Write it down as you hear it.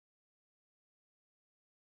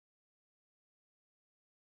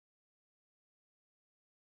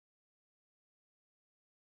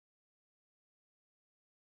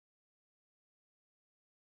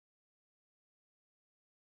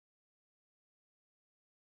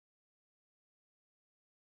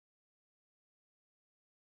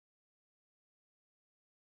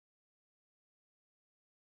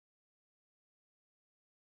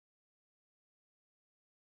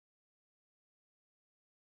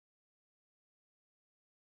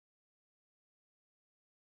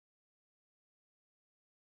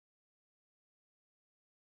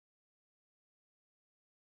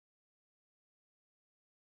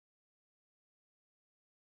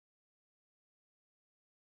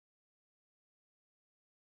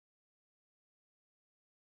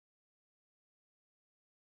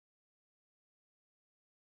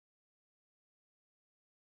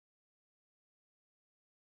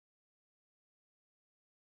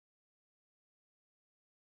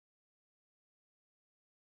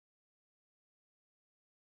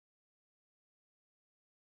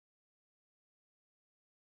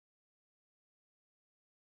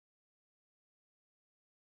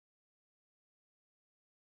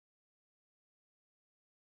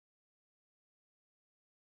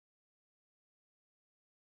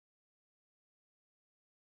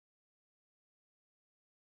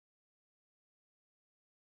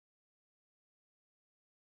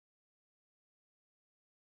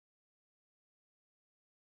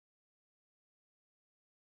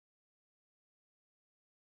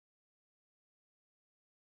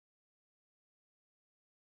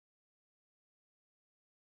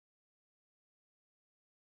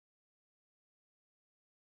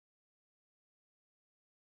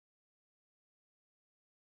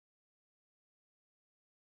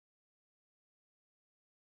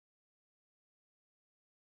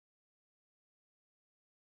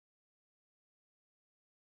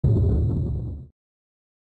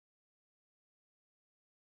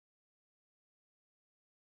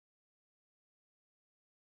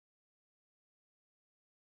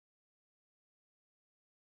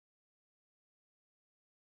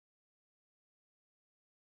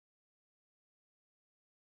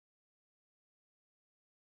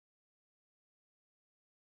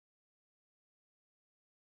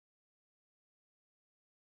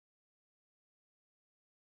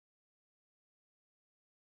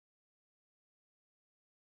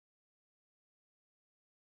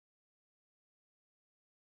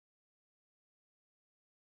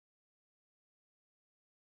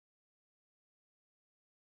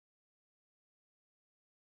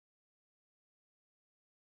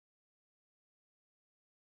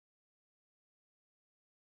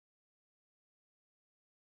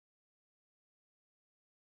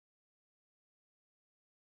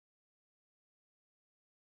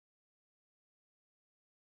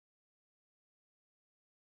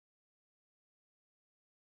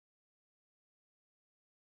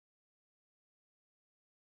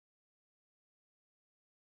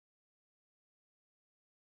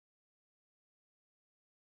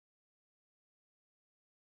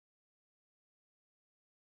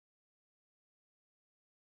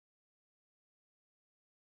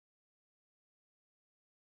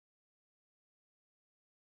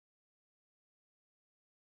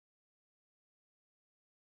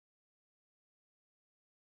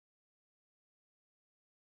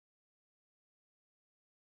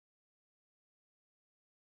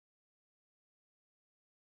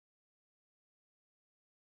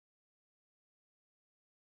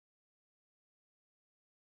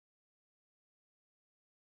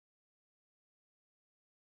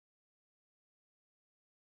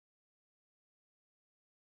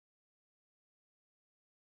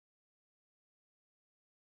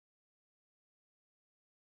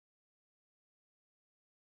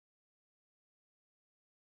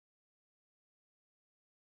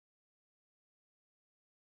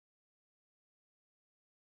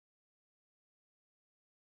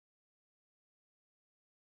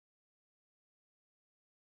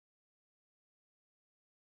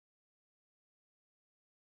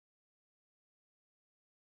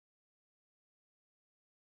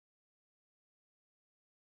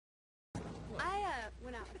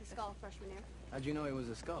skull freshman year. How'd you know he was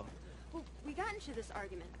a skull? Well, we got into this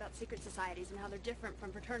argument about secret societies and how they're different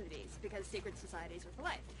from fraternities because secret societies are for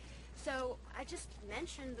life. So I just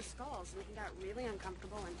mentioned the skulls, and he got really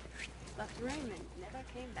uncomfortable and left the room and never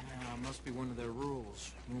came back. Must be one of their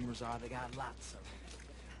rules. Rumors are they got lots of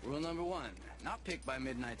them. Rule number 1, not picked by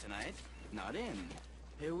midnight tonight, not in.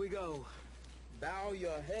 Here we go. Bow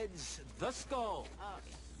your heads, the skull. Oh,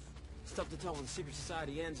 yeah. It's tough to tell when the secret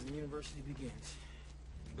society ends and the university begins.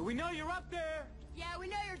 But we know you're up there! Yeah, we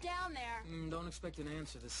know you're down there. Don't expect an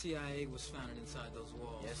answer. The CIA was founded inside those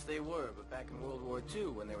walls. Yes, they were, but back in World War II,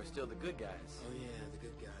 when they were still the good guys. Oh, yeah, the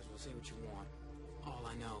good guys. Well, say what you want. All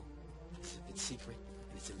I know is if it's secret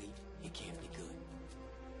and it's elite, it can't be good.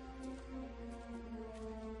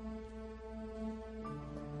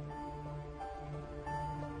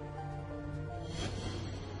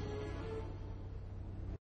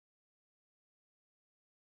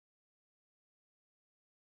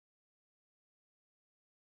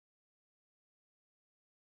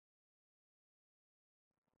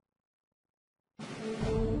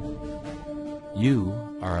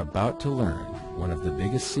 You are about to learn one of the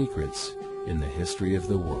biggest secrets in the history of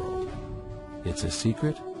the world. It's a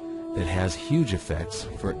secret that has huge effects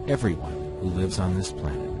for everyone who lives on this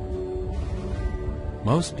planet.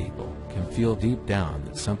 Most people can feel deep down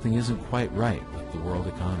that something isn't quite right with the world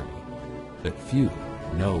economy, but few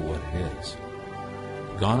know what it is.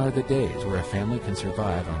 Gone are the days where a family can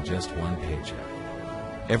survive on just one paycheck.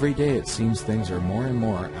 Every day it seems things are more and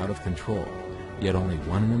more out of control, yet only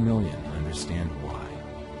 1 in a million understand why.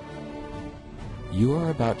 You are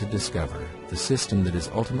about to discover the system that is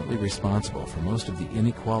ultimately responsible for most of the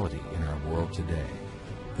inequality in our world today.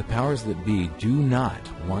 The powers that be do not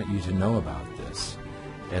want you to know about this,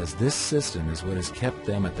 as this system is what has kept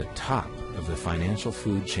them at the top of the financial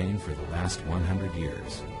food chain for the last 100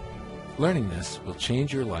 years. Learning this will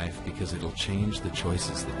change your life because it'll change the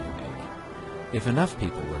choices that you make. If enough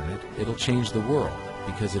people learn it, it'll change the world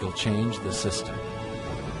because it'll change the system.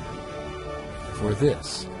 For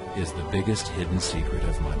this is the biggest hidden secret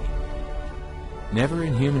of money. Never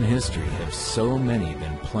in human history have so many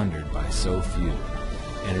been plundered by so few,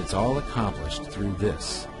 and it's all accomplished through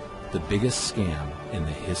this, the biggest scam in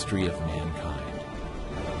the history of mankind.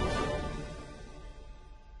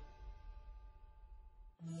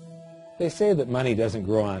 They say that money doesn't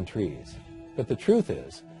grow on trees, but the truth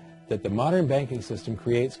is that the modern banking system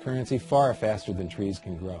creates currency far faster than trees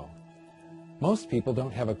can grow. Most people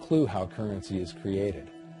don't have a clue how currency is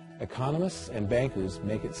created. Economists and bankers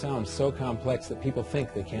make it sound so complex that people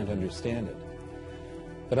think they can't understand it.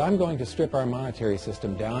 But I'm going to strip our monetary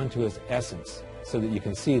system down to its essence so that you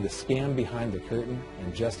can see the scam behind the curtain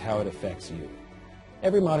and just how it affects you.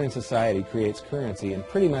 Every modern society creates currency in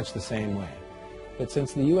pretty much the same way. But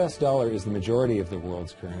since the US dollar is the majority of the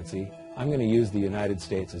world's currency, I'm going to use the United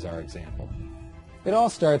States as our example. It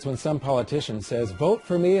all starts when some politician says, "Vote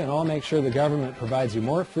for me and I'll make sure the government provides you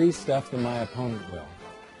more free stuff than my opponent will."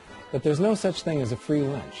 But there's no such thing as a free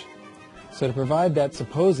lunch. So to provide that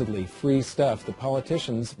supposedly free stuff, the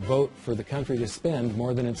politicians vote for the country to spend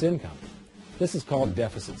more than its income. This is called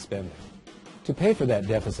deficit spending. To pay for that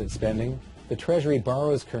deficit spending, the Treasury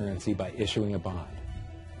borrows currency by issuing a bond.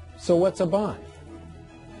 So what's a bond?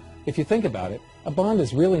 If you think about it, a bond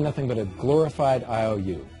is really nothing but a glorified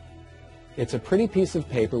IOU. It's a pretty piece of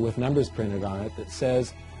paper with numbers printed on it that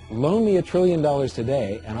says, "Loan me $1 trillion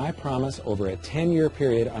today, and I promise over a 10-year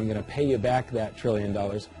period I'm going to pay you back that $1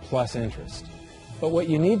 trillion plus interest." But what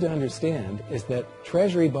you need to understand is that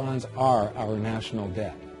Treasury bonds are our national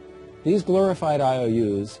debt. These glorified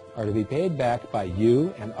IOUs are to be paid back by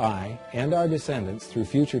you and I and our descendants through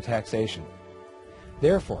future taxation.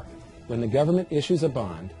 Therefore, when the government issues a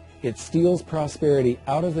bond, it steals prosperity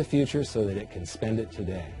out of the future so that it can spend it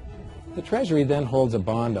today. The Treasury then holds a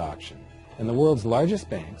bond auction, and the world's largest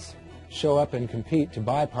banks show up and compete to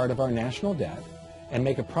buy part of our national debt and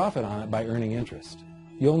make a profit on it by earning interest.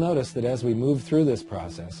 You'll notice that as we move through this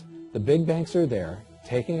process, the big banks are there,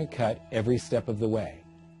 taking a cut every step of the way.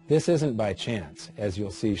 This isn't by chance, as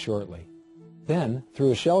you'll see shortly. Then,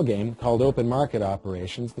 through a shell game called open market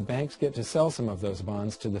operations, the banks get to sell some of those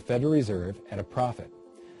bonds to the Federal Reserve at a profit.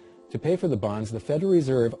 To pay for the bonds, the Federal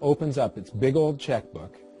Reserve opens up its big old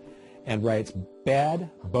checkbook and writes bad,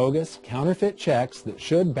 bogus, counterfeit checks that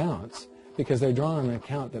should bounce because they're drawn on an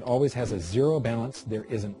account that always has a zero balance. There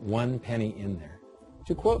isn't 1 penny in there.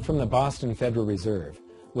 To quote from the Boston Federal Reserve,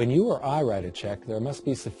 "When you or I write a check, there must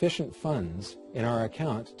be sufficient funds in our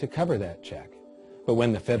account to cover that check. But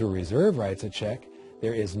when the Federal Reserve writes a check,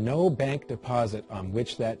 there is no bank deposit on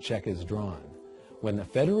which that check is drawn. When the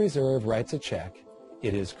Federal Reserve writes a check,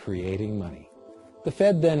 it is creating money." The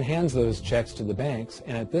Fed then hands those checks to the banks,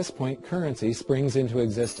 and at this point currency springs into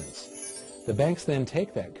existence. The banks then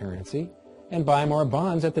take that currency and buy more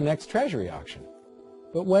bonds at the next Treasury auction.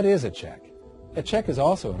 But what is a check? A check is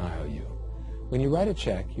also an IOU. When you write a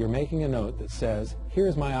check, you're making a note that says,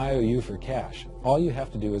 here's my IOU for cash. All you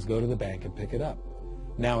have to do is go to the bank and pick it up.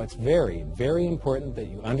 Now, it's very, very important that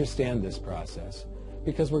you understand this process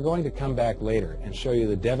because we're going to come back later and show you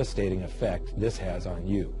the devastating effect this has on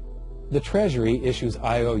you. The Treasury issues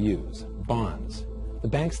IOUs, bonds. The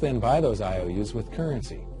banks then buy those IOUs with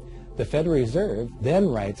currency. The Federal Reserve then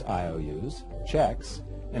writes IOUs, checks,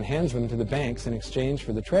 and hands them to the banks in exchange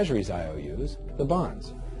for the Treasury's IOUs, the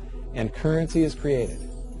bonds. And currency is created.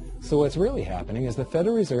 So what's really happening is the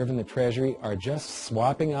Federal Reserve and the Treasury are just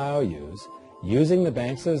swapping IOUs, using the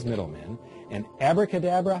banks as middlemen, and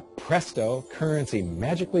abracadabra, presto, currency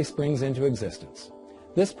magically springs into existence.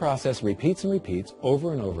 This process repeats and repeats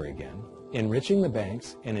over and over again, enriching the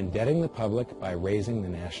banks and indebting the public by raising the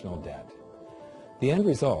national debt. The end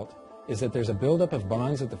result is that there's a buildup of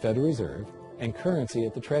bonds at the Federal Reserve and currency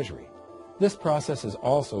at the Treasury. This process is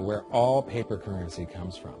also where all paper currency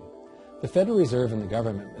comes from. The Federal Reserve and the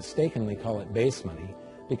government mistakenly call it base money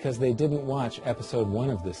because they didn't watch episode 1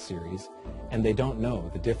 of this series and they don't know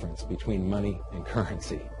the difference between money and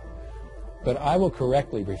currency. But I will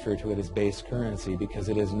correctly refer to it as base currency because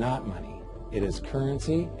it is not money. It is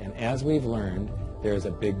currency, and as we've learned, there is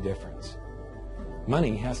a big difference.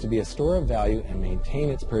 Money has to be a store of value and maintain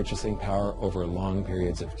its purchasing power over long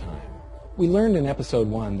periods of time. We learned in episode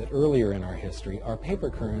 1 that earlier in our history, our paper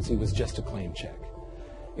currency was just a claim check.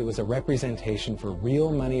 It was a representation for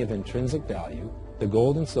real money of intrinsic value, the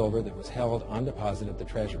gold and silver that was held on deposit at the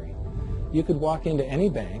Treasury. You could walk into any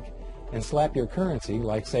bank and slap your currency,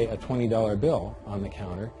 like say a $20 bill, on the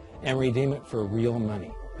counter and redeem it for real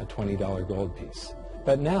money, a $20 gold piece.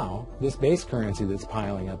 But now, this base currency that's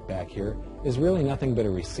piling up back here is really nothing but a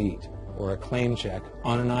receipt or a claim check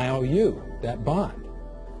on an IOU, that bond.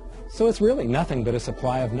 So it's really nothing but a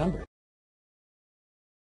supply of numbers.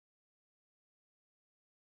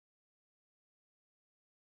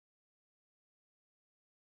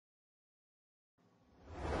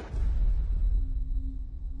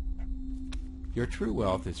 Your true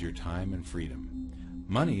wealth is your time and freedom.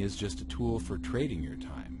 Money is just a tool for trading your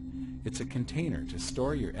time. It's a container to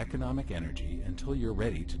store your economic energy until you're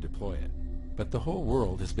ready to deploy it. But the whole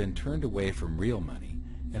world has been turned away from real money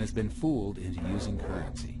and has been fooled into using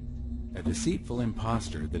currency. A deceitful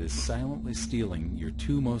imposter that is silently stealing your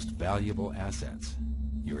two most valuable assets,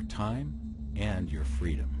 your time and your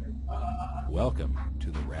freedom. Welcome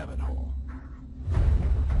to the rabbit hole.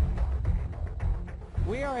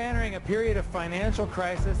 We are entering a period of financial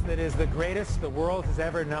crisis that is the greatest the world has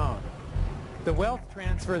ever known. The wealth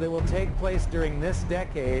transfer that will take place during this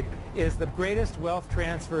decade is the greatest wealth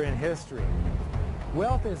transfer in history.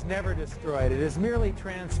 Wealth is never destroyed, it is merely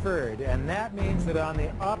transferred, and that means that on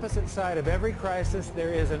the opposite side of every crisis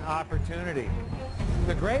there is an opportunity.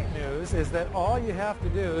 The great news is that all you have to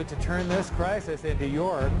do to turn this crisis into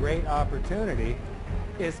your great opportunity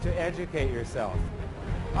is to educate yourself.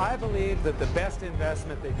 I believe that the best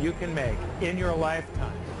investment that you can make in your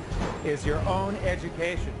lifetime is your own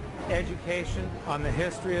education. Education on the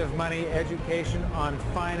history of money, education on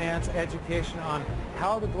finance, education on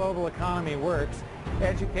how the global economy works,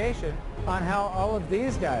 education on how all of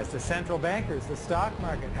these guys, the central bankers, the stock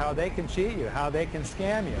market, how they can cheat you, how they can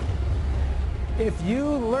scam you. If you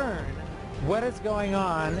learn what is going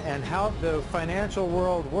on and how the financial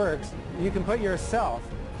world works, you can put yourself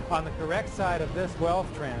on the correct side of this wealth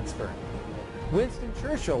transfer. Winston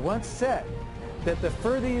Churchill once said that the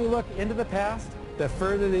further you look into the past, the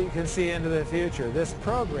further that you can see into the future. This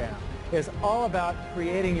program is all about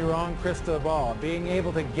creating your own crystal ball, being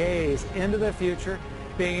able to gaze into the future,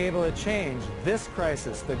 being able to change this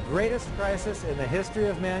crisis, the greatest crisis in the history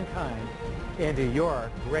of mankind, into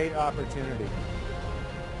your great opportunity.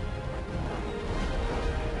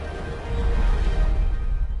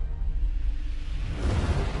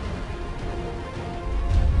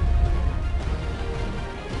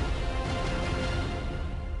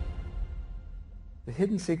 The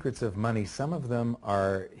hidden secrets of money, some of them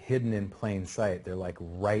are hidden in plain sight. They're like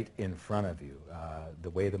right in front of you. The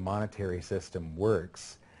way the monetary system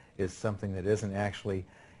works is something that isn't actually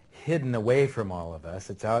hidden away from all of us.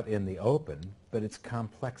 It's out in the open, but it's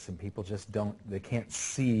complex and people just they can't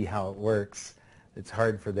see how it works. It's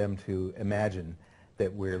hard for them to imagine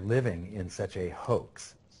that we're living in such a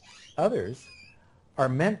hoax. Others are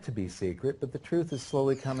meant to be secret, but the truth is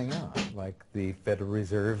slowly coming out, like the Federal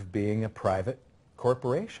Reserve being a private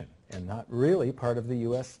corporation and not really part of the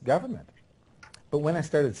U.S. government. But when I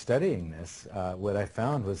started studying this, what I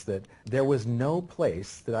found was that there was no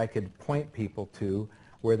place that I could point people to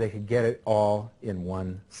where they could get it all in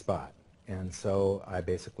one spot. And so I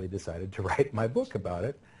basically decided to write my book about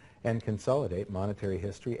it and consolidate monetary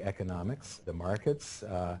history, economics, the markets,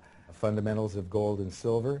 fundamentals of gold and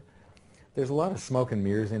silver. There's a lot of smoke and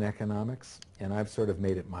mirrors in economics, and I've sort of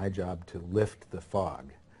made it my job to lift the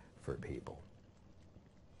fog for people.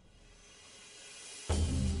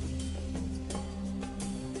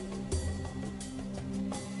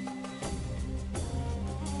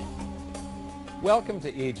 Welcome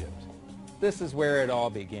to Egypt. This is where it all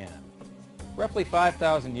began. Roughly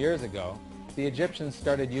 5,000 years ago, the Egyptians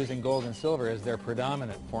started using gold and silver as their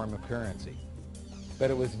predominant form of currency. But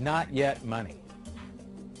it was not yet money.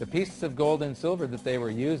 The pieces of gold and silver that they were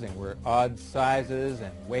using were odd sizes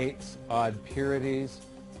and weights, odd purities,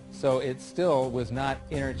 so it still was not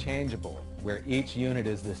interchangeable, where each unit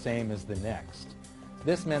is the same as the next.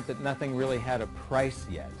 This meant that nothing really had a price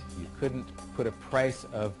yet. You couldn't put a price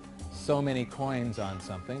of so many coins on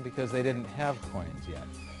something because they didn't have coins yet.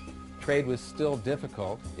 Trade was still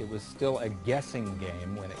difficult. It was still a guessing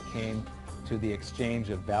game when it came to the exchange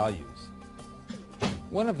of values.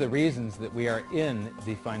 One of the reasons that we are in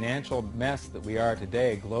the financial mess that we are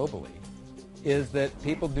today globally is that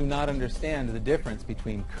people do not understand the difference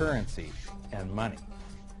between currency and money.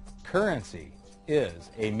 Currency is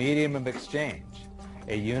a medium of exchange,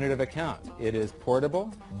 a unit of account. It is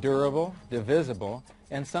portable, durable, divisible,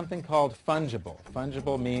 and something called fungible.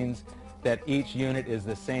 Fungible means that each unit is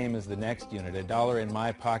the same as the next unit. A dollar in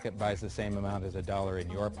my pocket buys the same amount as a dollar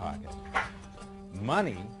in your pocket.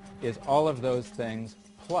 Money is all of those things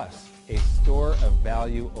plus a store of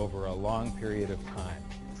value over a long period of time.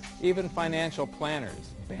 Even financial planners,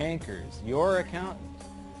 bankers, your accountant,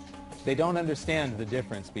 they don't understand the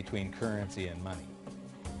difference between currency and money.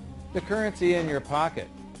 The currency in your pocket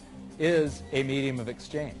is a medium of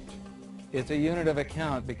exchange. It's a unit of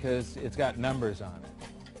account because it's got numbers on it.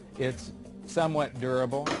 It's somewhat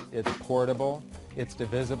durable, it's portable, it's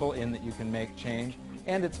divisible in that you can make change,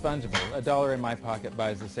 and it's fungible. A dollar in my pocket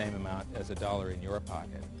buys the same amount as a dollar in your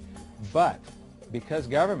pocket. But because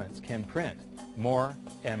governments can print more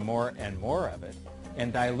and more and more of it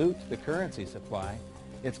and dilute the currency supply,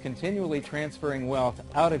 it's continually transferring wealth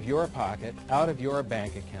out of your pocket, out of your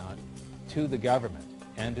bank account, to the government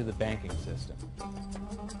and to the banking system.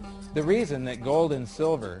 The reason that gold and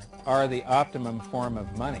silver are the optimum form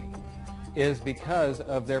of money is because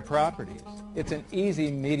of their properties. It's an easy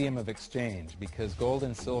medium of exchange because gold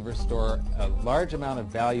and silver store a large amount of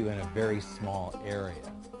value in a very small area.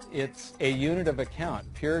 It's a unit of account.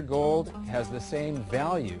 Pure gold has the same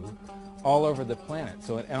value all over the planet.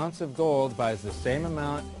 So an ounce of gold buys the same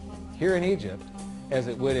amount here in Egypt as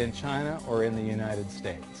it would in China or in the United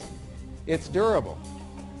States. It's durable.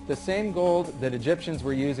 The same gold that Egyptians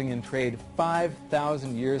were using in trade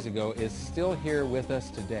 5,000 years ago is still here with us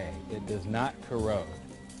today. It does not corrode.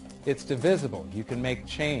 It's divisible. You can make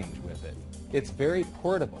change with it. It's very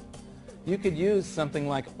portable. You could use something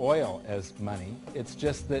like oil as money. It's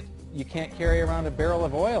just that you can't carry around a barrel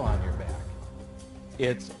of oil on your back.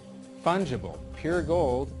 It's fungible. Pure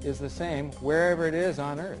gold is the same wherever it is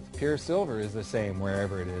on Earth. Pure silver is the same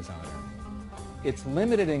wherever it is on Earth. It's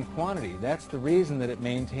limited in quantity. That's the reason that it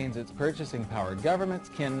maintains its purchasing power. Governments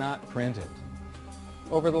cannot print it.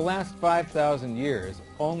 Over the last 5,000 years,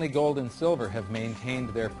 only gold and silver have maintained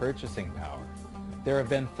their purchasing power. There have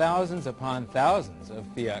been thousands upon thousands of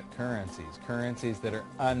fiat currencies that are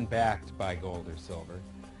unbacked by gold or silver,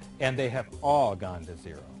 and they have all gone to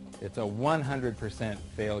zero. It's a 100%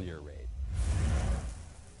 failure rate.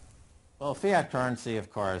 Well, fiat currency,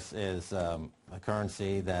 of course, is a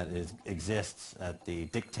currency that exists at the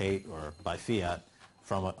dictate or by fiat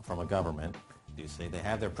from a government. You see, they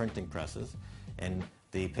have their printing presses, and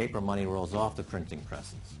the paper money rolls off the printing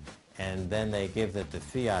presses. And then they give it the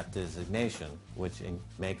fiat designation, which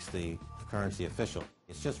makes the currency official.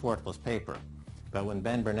 It's just worthless paper. But when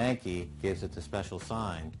Ben Bernanke gives it the special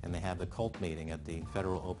sign, and they have the cult meeting at the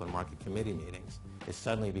Federal Open Market Committee meetings, it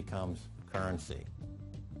suddenly becomes currency.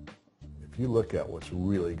 If you look at what's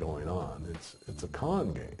really going on, it's a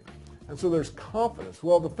con game. And so there's confidence.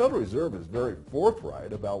 Well, the Federal Reserve is very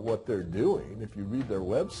forthright about what they're doing. If you read their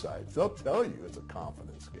websites, they'll tell you it's a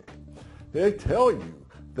confidence game. They tell you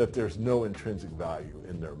that there's no intrinsic value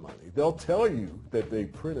in their money. They'll tell you that they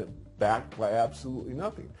print it backed by absolutely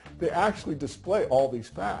nothing. They actually display all these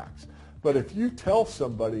facts. But if you tell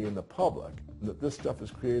somebody in the public that this stuff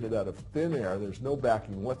is created out of thin air, there's no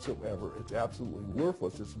backing whatsoever, it's absolutely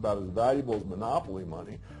worthless, it's about as valuable as monopoly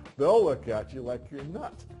money, they'll look at you like you're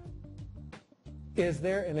nuts. Is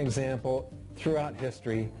there an example throughout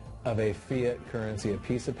history of a fiat currency, a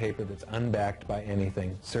piece of paper that's unbacked by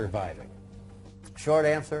anything, surviving? Short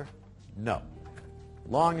answer, no.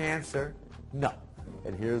 Long answer, no.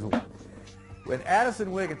 And here's why. When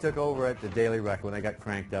Addison Wiggin took over at the Daily Record, when they got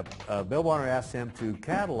cranked up, Bill Warner asked him to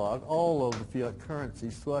catalog all of the fiat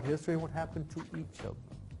currencies throughout history and what happened to each of them.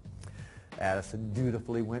 Addison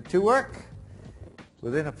dutifully went to work.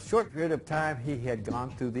 Within a short period of time, he had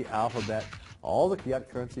gone through the alphabet. All the fiat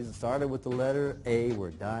currencies that started with the letter A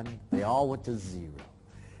were done. They all went to zero.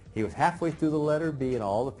 He was halfway through the letter B, and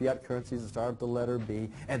all the fiat currencies that started with the letter B,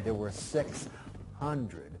 and there were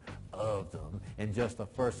 600 of them in just the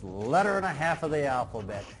first letter and a half of the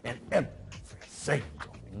alphabet, and every single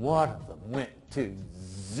one of them went to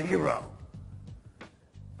zero.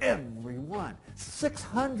 Every one.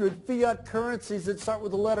 600 fiat currencies that start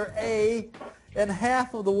with the letter A, and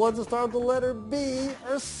half of the ones that start with the letter B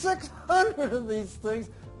are 600 of these things.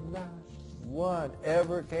 Not one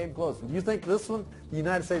ever came close. Do you think this one, the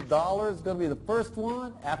United States dollar, is going to be the first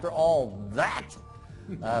one after all that?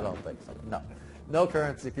 I don't think so. No. No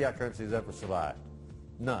currency, fiat currency has ever survived.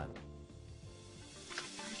 None.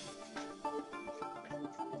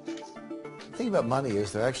 The thing about money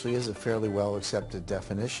is there actually is a fairly well accepted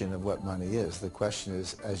definition of what money is. The question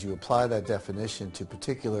is, as you apply that definition to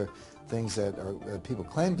particular things that people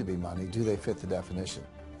claim to be money, do they fit the definition?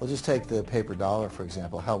 Well, just take the paper dollar, for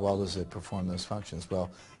example. How well does it perform those functions?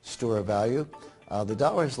 Well, store of value. The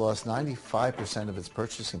dollar has lost 95% of its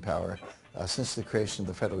purchasing power since the creation of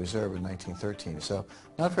the Federal Reserve in 1913. So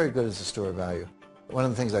not very good as a store of value. One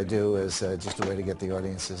of the things I do is, just a way to get the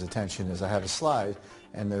audience's attention, is I have a slide,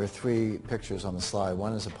 and there are three pictures on the slide.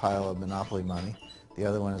 One is a pile of monopoly money. The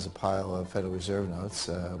other one is a pile of Federal Reserve notes,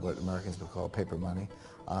 what Americans would call paper money.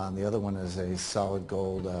 The other one is a solid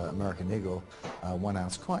gold American Eagle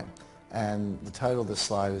 1-ounce coin. And the title of the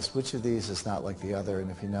slide is, which of these is not like the other? And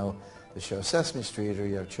if you know the show Sesame Street, or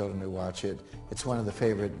you have children who watch it, it's one of the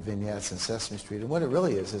favorite vignettes in Sesame Street. And what it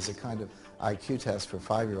really is a kind of IQ test for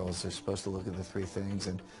 5-year-olds. They're supposed to look at the three things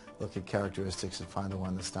and look at characteristics and find the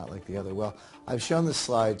one that's not like the other. Well, I've shown this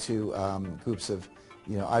slide to groups of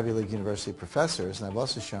Ivy League University professors, and I've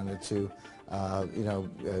also shown it to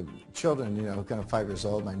children, kind of 5 years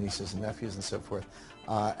old, my nieces and nephews and so forth.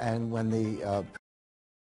 And when the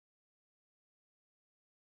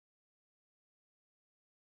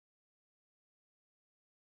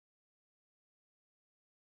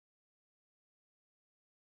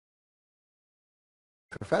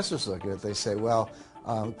professors look at it, they say, well,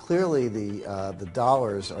 clearly the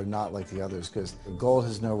dollars are not like the others because gold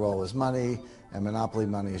has no role as money, and monopoly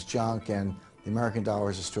money is junk, and the American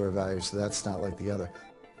dollar is a store of value, so that's not like the other.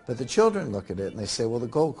 But the children look at it and they say, well, the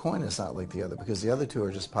gold coin is not like the other because the other two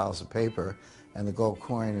are just piles of paper, and the gold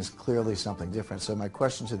coin is clearly something different. So my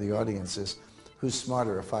question to the audience is, who's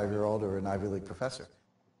smarter, a 5-year-old or an Ivy League professor?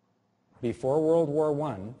 Before World War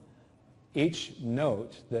I, each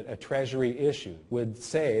note that a Treasury issued would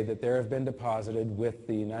say that there have been deposited with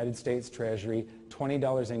the United States Treasury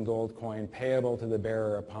 $20 in gold coin payable to the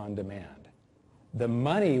bearer upon demand. The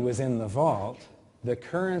money was in the vault. The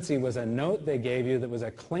currency was a note they gave you that was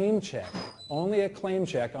a claim check, only a claim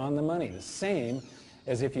check on the money. The same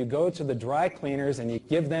as if you go to the dry cleaners and you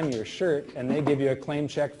give them your shirt and they give you a claim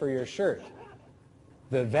check for your shirt.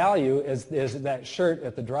 The value is that shirt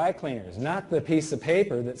at the dry cleaners, not the piece of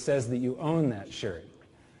paper that says that you own that shirt.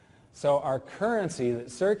 So our currency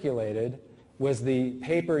that circulated was the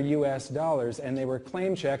paper US dollars, and they were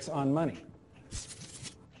claim checks on money.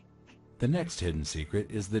 The next hidden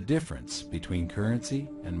secret is the difference between currency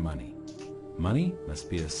and money. Money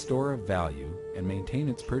must be a store of value and maintain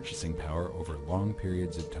its purchasing power over long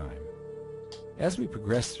periods of time. As we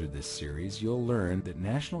progress through this series, you'll learn that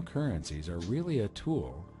national currencies are really a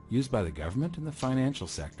tool used by the government and the financial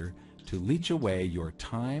sector to leech away your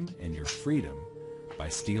time and your freedom by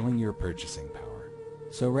stealing your purchasing power.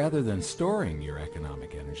 So rather than storing your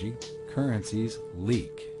economic energy, currencies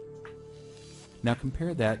leak. Now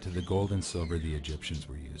compare that to the gold and silver the Egyptians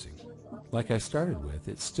were using. Like I started with,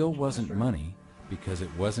 it still wasn't money because it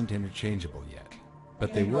wasn't interchangeable yet.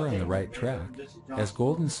 But they were on the right track, as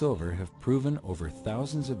gold and silver have proven over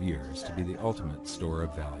thousands of years to be the ultimate store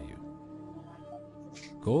of value.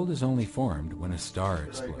 Gold is only formed when a star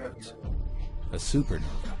explodes, a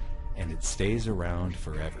supernova, and it stays around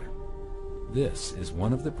forever. This is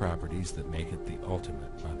one of the properties that make it the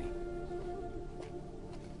ultimate money.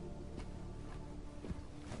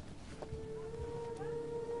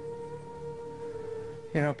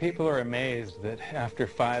 People are amazed that after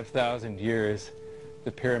 5,000 years,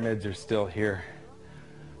 the pyramids are still here.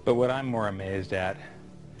 But what I'm more amazed at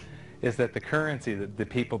is that the currency that the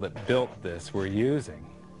people that built this were using,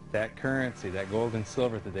 that currency, that gold and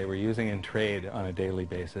silver that they were using in trade on a daily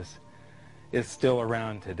basis, is still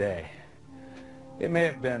around today. It may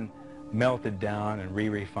have been melted down and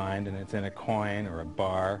re-refined and it's in a coin or a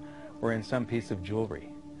bar or in some piece of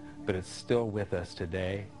jewelry, but it's still with us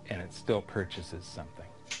today and it still purchases something.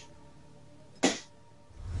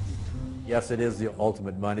 Yes, it is the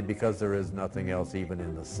ultimate money because there is nothing else even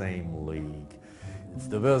in the same league. It's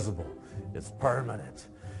divisible, it's permanent,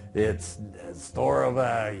 it's a store of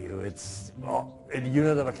value, it's a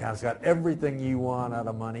unit of account. It's got everything you want out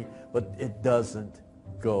of money, but it doesn't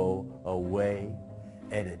go away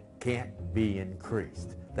and it can't be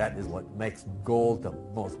increased. That is what makes gold the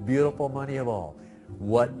most beautiful money of all.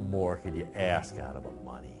 What more could you ask out of a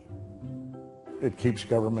money? It keeps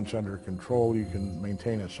governments under control. You can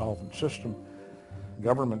maintain a solvent system.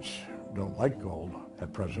 Governments don't like gold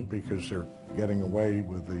at present because they're getting away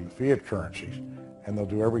with the fiat currencies, and they'll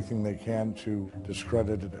do everything they can to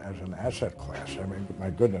discredit it as an asset class. I mean, my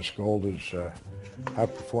goodness, gold has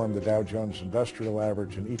outperformed the Dow Jones Industrial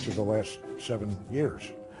Average in each of the last 7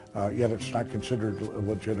 years, yet it's not considered a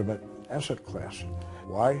legitimate asset class.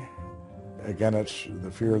 Why? Again, it's the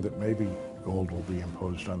fear that maybe gold will be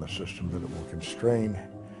imposed on the system, that it will constrain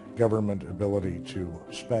government ability to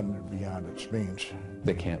spend beyond its means.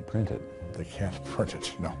 They can't print it. They can't print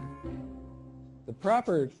it, no. The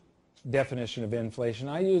proper definition of inflation,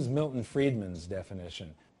 I use Milton Friedman's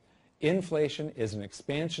definition. Inflation is an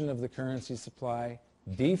expansion of the currency supply.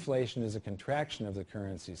 Deflation is a contraction of the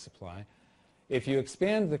currency supply. If you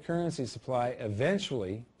expand the currency supply,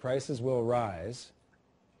 eventually prices will rise.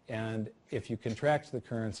 And if you contract the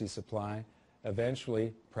currency supply,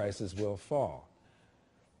 eventually prices will fall.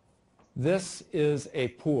 This is a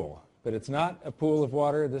pool, but it's not a pool of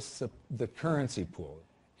water. This is the currency pool.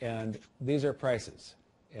 And these are prices.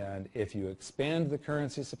 And if you expand the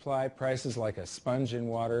currency supply, prices like a sponge in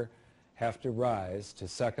water have to rise to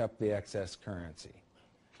suck up the excess currency.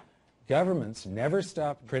 Governments never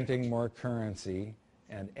stop printing more currency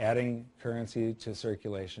and adding currency to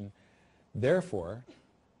circulation. Therefore,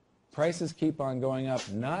 prices keep on going up,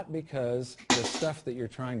 not because the stuff that you're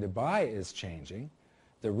trying to buy is changing.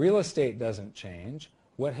 The real estate doesn't change.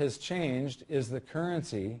 What has changed is the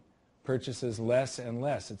currency purchases less and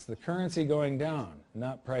less. It's the currency going down,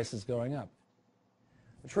 not prices going up.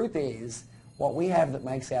 The truth is, what we have that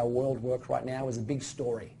makes our world work right now is a big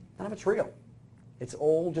story. None of it's real. It's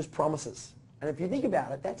all just promises. And if you think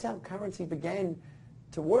about it, that's how currency began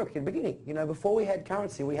to work in the beginning. You know, before we had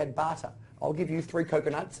currency, we had barter. I'll give you 3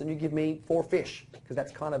 coconuts and you give me 4 fish, because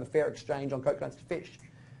that's kind of a fair exchange on coconuts to fish.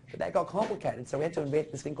 But that got complicated, so we had to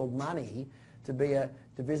invent this thing called money to be a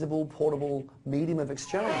divisible, portable medium of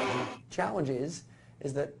exchange. And the challenge is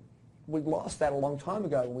that we lost that a long time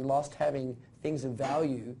ago. We lost having things of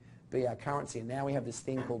value be our currency, and now we have this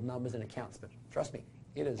thing called numbers and accounts. But trust me,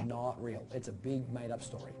 it is not real. It's a big made-up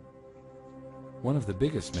story. One of the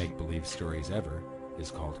biggest make-believe stories ever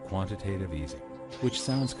is called quantitative easing, which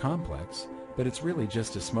sounds complex, but it's really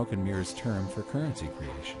just a smoke and mirrors term for currency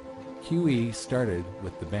creation. QE started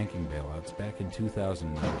with the banking bailouts back in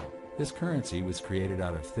 2009. This currency was created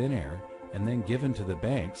out of thin air and then given to the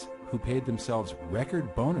banks, who paid themselves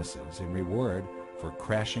record bonuses in reward for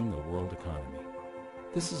crashing the world economy.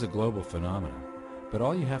 This is a global phenomenon, but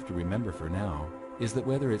all you have to remember for now is that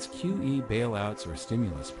whether it's QE bailouts or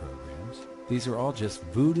stimulus programs, these are all just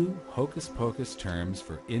voodoo, hocus-pocus terms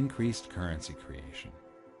for increased currency creation.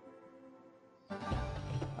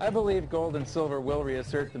 I believe gold and silver will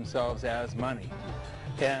reassert themselves as money.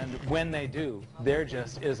 And when they do, there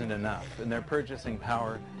just isn't enough. And their purchasing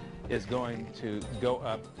power is going to go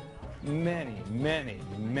up many, many,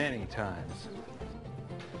 many times.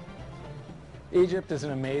 Egypt is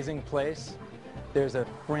an amazing place. There's a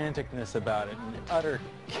franticness about it and utter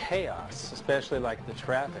chaos, especially like the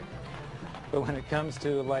traffic. But when it comes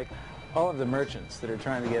to like all of the merchants that are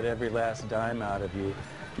trying to get every last dime out of you,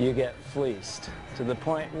 you get fleeced to the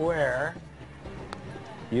point where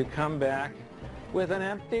you come back with an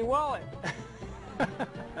empty wallet.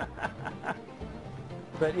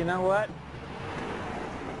 But you know what?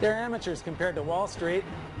 They're amateurs compared to Wall Street.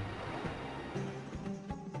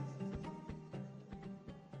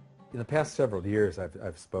 In the past several years,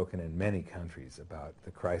 I've spoken in many countries about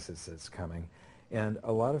the crisis that's coming, and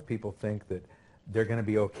a lot of people think that they're going to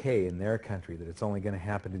be okay in their country, that it's only going to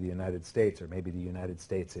happen to the United States or maybe the United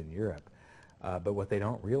States in Europe. But what they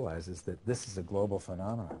don't realize is that this is a global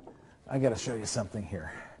phenomenon. I got to show you something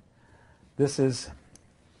here. This is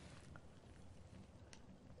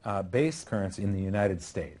base currency in the United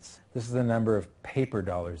States. This is the number of paper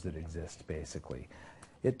dollars that exist, basically.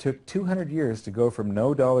 It took 200 years to go from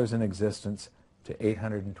no dollars in existence to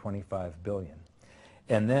 825 billion.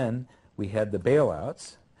 And then we had the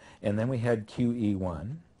bailouts, and then we had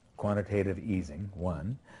QE1, quantitative easing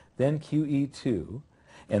 1, then QE2,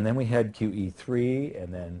 and then we had QE3,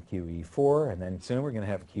 and then QE4, and then soon we're going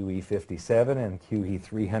to have QE57 and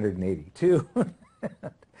QE382.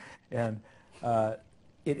 And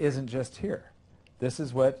it isn't just here. This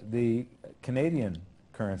is what the Canadian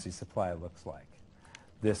currency supply looks like.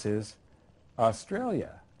 This is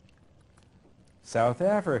Australia, South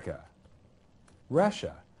Africa,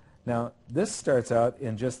 Russia. Now, this starts out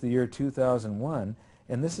in just the year 2001,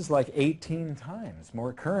 and this is like 18 times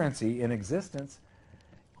more currency in existence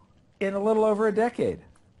in a little over a decade.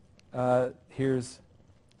 Here's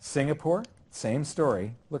Singapore, same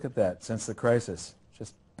story. Look at that, since the crisis,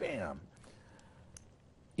 just bam.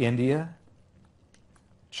 India,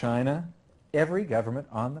 China, every government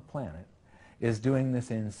on the planet is doing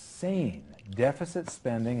this insane deficit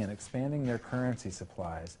spending and expanding their currency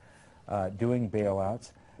supplies, doing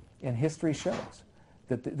bailouts, and history shows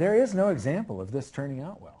that there is no example of this turning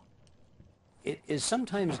out well. It is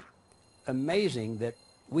sometimes amazing that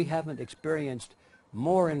we haven't experienced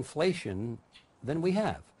more inflation than we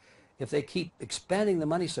have. If they keep expanding the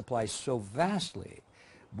money supply so vastly,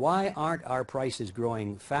 why aren't our prices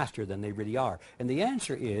growing faster than they really are? And the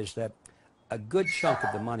answer is that a good chunk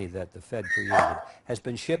of the money that the Fed created has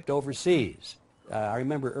been shipped overseas. I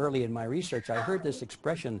remember early in my research, I heard this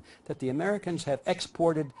expression that the Americans have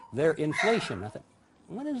exported their inflation. I thought,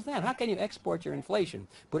 what is that? How can you export your inflation?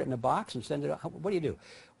 Put it in a box and send it out? What do you do?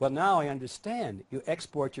 Well, now I understand. You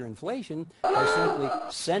export your inflation by simply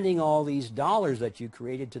sending all these dollars that you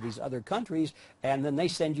created to these other countries, and then they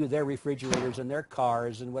send you their refrigerators and their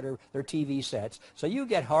cars and whatever, their TV sets. So you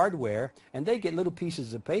get hardware, and they get little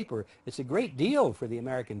pieces of paper. It's a great deal for the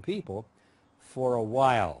American people for a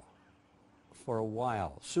while. For a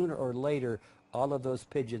while. Sooner or later, all of those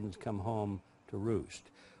pigeons come home to roost.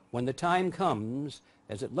 When the time comes,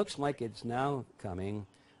 as it looks like it's now coming,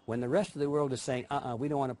 when the rest of the world is saying, we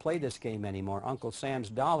don't want to play this game anymore, Uncle Sam's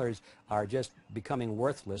dollars are just becoming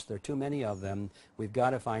worthless, there are too many of them, we've got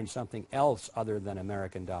to find something else other than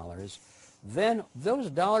American dollars, then those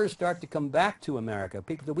dollars start to come back to America.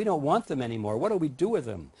 People, we don't want them anymore. What do we do with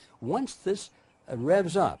them? Once this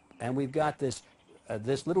revs up, and we've got this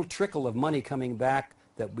little trickle of money coming back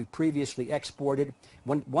that we previously exported,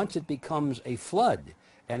 once it becomes a flood,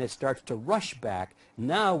 and it starts to rush back,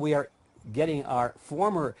 now we are getting our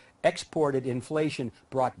former exported inflation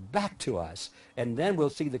brought back to us, and then we'll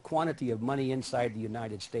see the quantity of money inside the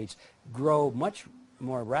United States grow much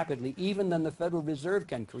more rapidly even than the Federal Reserve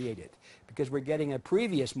can create it, because we're getting a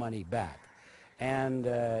previous money back. And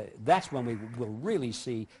that's when we will really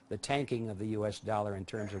see the tanking of the U.S. dollar in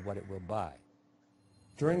terms of what it will buy.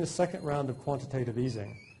 During the second round of quantitative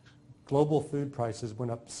easing, global food prices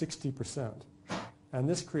went up 60%. And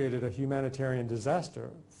this created a humanitarian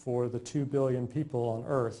disaster for the 2 billion people on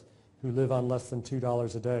Earth who live on less than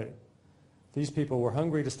 $2 a day. These people were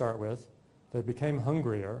hungry to start with, they became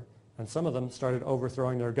hungrier, and some of them started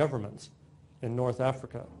overthrowing their governments in North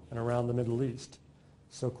Africa and around the Middle East.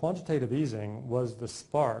 So quantitative easing was the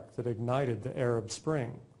spark that ignited the Arab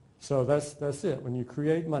Spring. So that's it. When you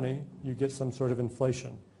create money, you get some sort of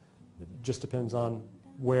inflation. It just depends on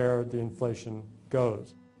where the inflation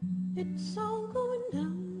goes. It's all going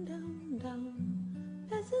down, down, down.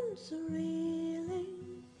 Peasants are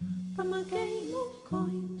reeling from a game of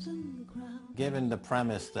coins and the ground. Given the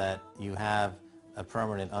premise that you have a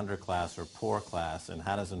permanent underclass or poor class, and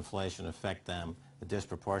how does inflation affect them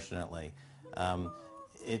disproportionately,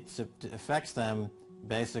 it affects them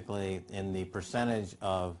basically in the percentage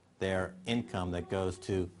of their income that goes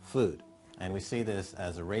to food. And we see this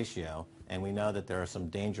as a ratio, and we know that there are some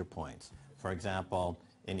danger points. For example,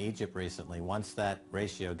 in Egypt recently, once that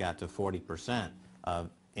ratio got to 40%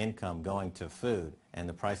 of income going to food and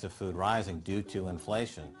the price of food rising due to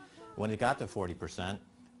inflation, when it got to 40%,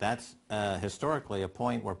 that's historically a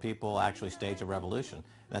point where people actually stage a revolution.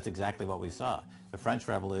 That's exactly what we saw. The French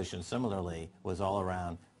Revolution, similarly, was all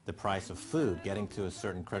around the price of food getting to a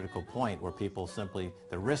certain critical point where people simply,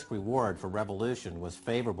 the risk-reward for revolution was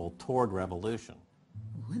favorable toward revolution.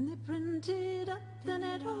 When they print it up, then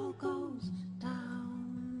it all goes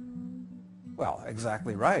down. Well,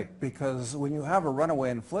 exactly right, because when you have a runaway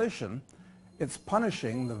inflation, it's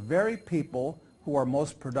punishing the very people who are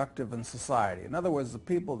most productive in society. In other words, the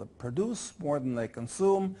people that produce more than they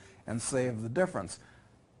consume and save the difference.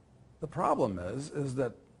 The problem is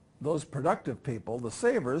that those productive people, the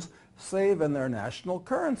savers, save in their national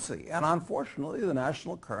currency. And unfortunately, the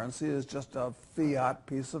national currency is just a fiat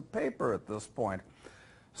piece of paper at this point.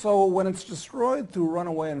 So when it's destroyed through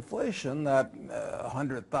runaway inflation, that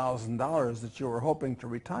 $100,000 that you were hoping to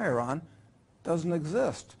retire on doesn't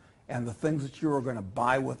exist. And the things that you were going to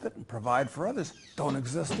buy with it and provide for others don't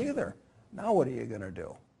exist either. Now what are you going to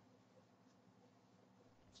do?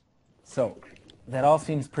 So that all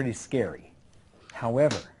seems pretty scary.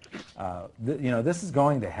 However, this is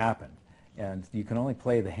going to happen, and you can only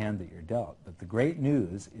play the hand that you're dealt. But the great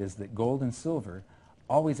news is that gold and silver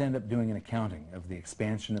always end up doing an accounting of the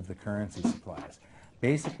expansion of the currency supplies.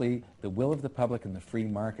 Basically, the will of the public and the free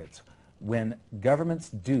markets. When governments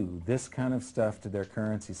do this kind of stuff to their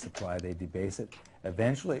currency supply, they debase it.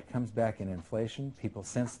 Eventually it comes back in inflation. People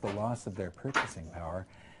sense the loss of their purchasing power.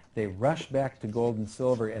 They rush back to gold and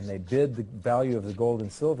silver, and they bid the value of the gold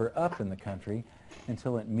and silver up in the country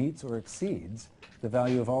until it meets or exceeds the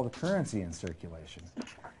value of all the currency in circulation.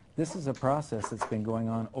 This is a process that's been going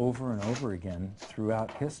on over and over again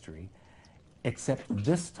throughout history, except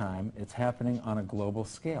this time it's happening on a global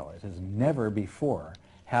scale. It has never before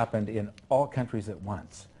happened in all countries at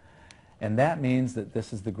once. And that means that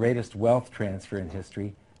this is the greatest wealth transfer in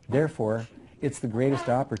history. Therefore, it's the greatest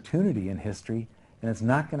opportunity in history, and it's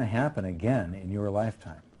not going to happen again in your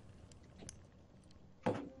lifetime.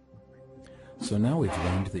 So now we've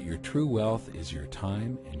learned that your true wealth is your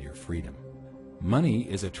time and your freedom. Money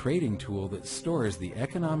is a trading tool that stores the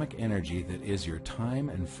economic energy that is your time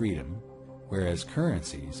and freedom, whereas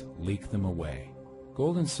currencies leak them away.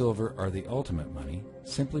 Gold and silver are the ultimate money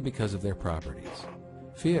simply because of their properties.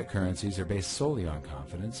 Fiat currencies are based solely on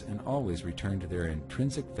confidence and always return to their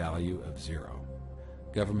intrinsic value of zero.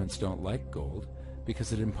 Governments don't like gold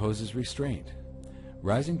because it imposes restraint.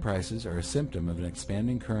 Rising prices are a symptom of an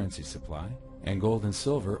expanding currency supply, and gold and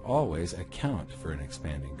silver always account for an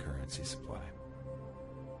expanding currency supply.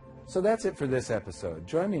 So that's it for this episode.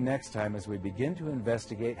 Join me next time as we begin to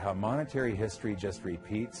investigate how monetary history just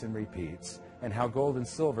repeats and repeats, and how gold and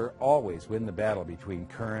silver always win the battle between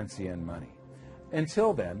currency and money.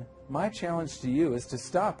 Until then, my challenge to you is to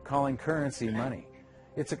stop calling currency money.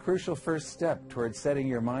 It's a crucial first step towards setting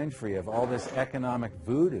your mind free of all this economic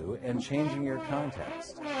voodoo and changing your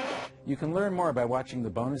context. You can learn more by watching the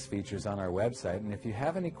bonus features on our website, and if you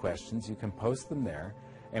have any questions, you can post them there,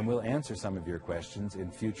 and we'll answer some of your questions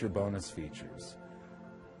in future bonus features.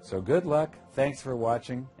 So good luck, thanks for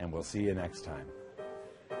watching, and we'll see you next time.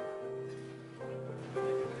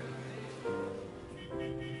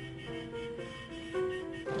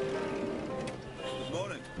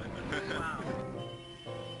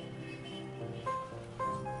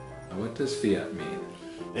 What does fiat mean?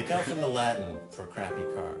 It comes from the Latin for crappy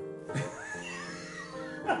car.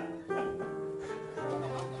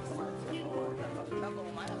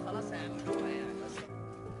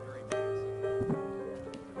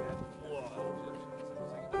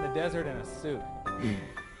 In the desert in a suit.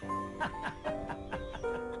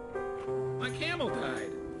 My camel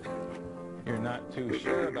died. You're not too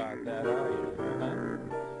sure about that, are you? Huh?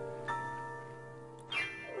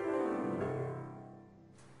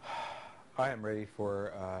 I am ready for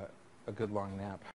a good long nap.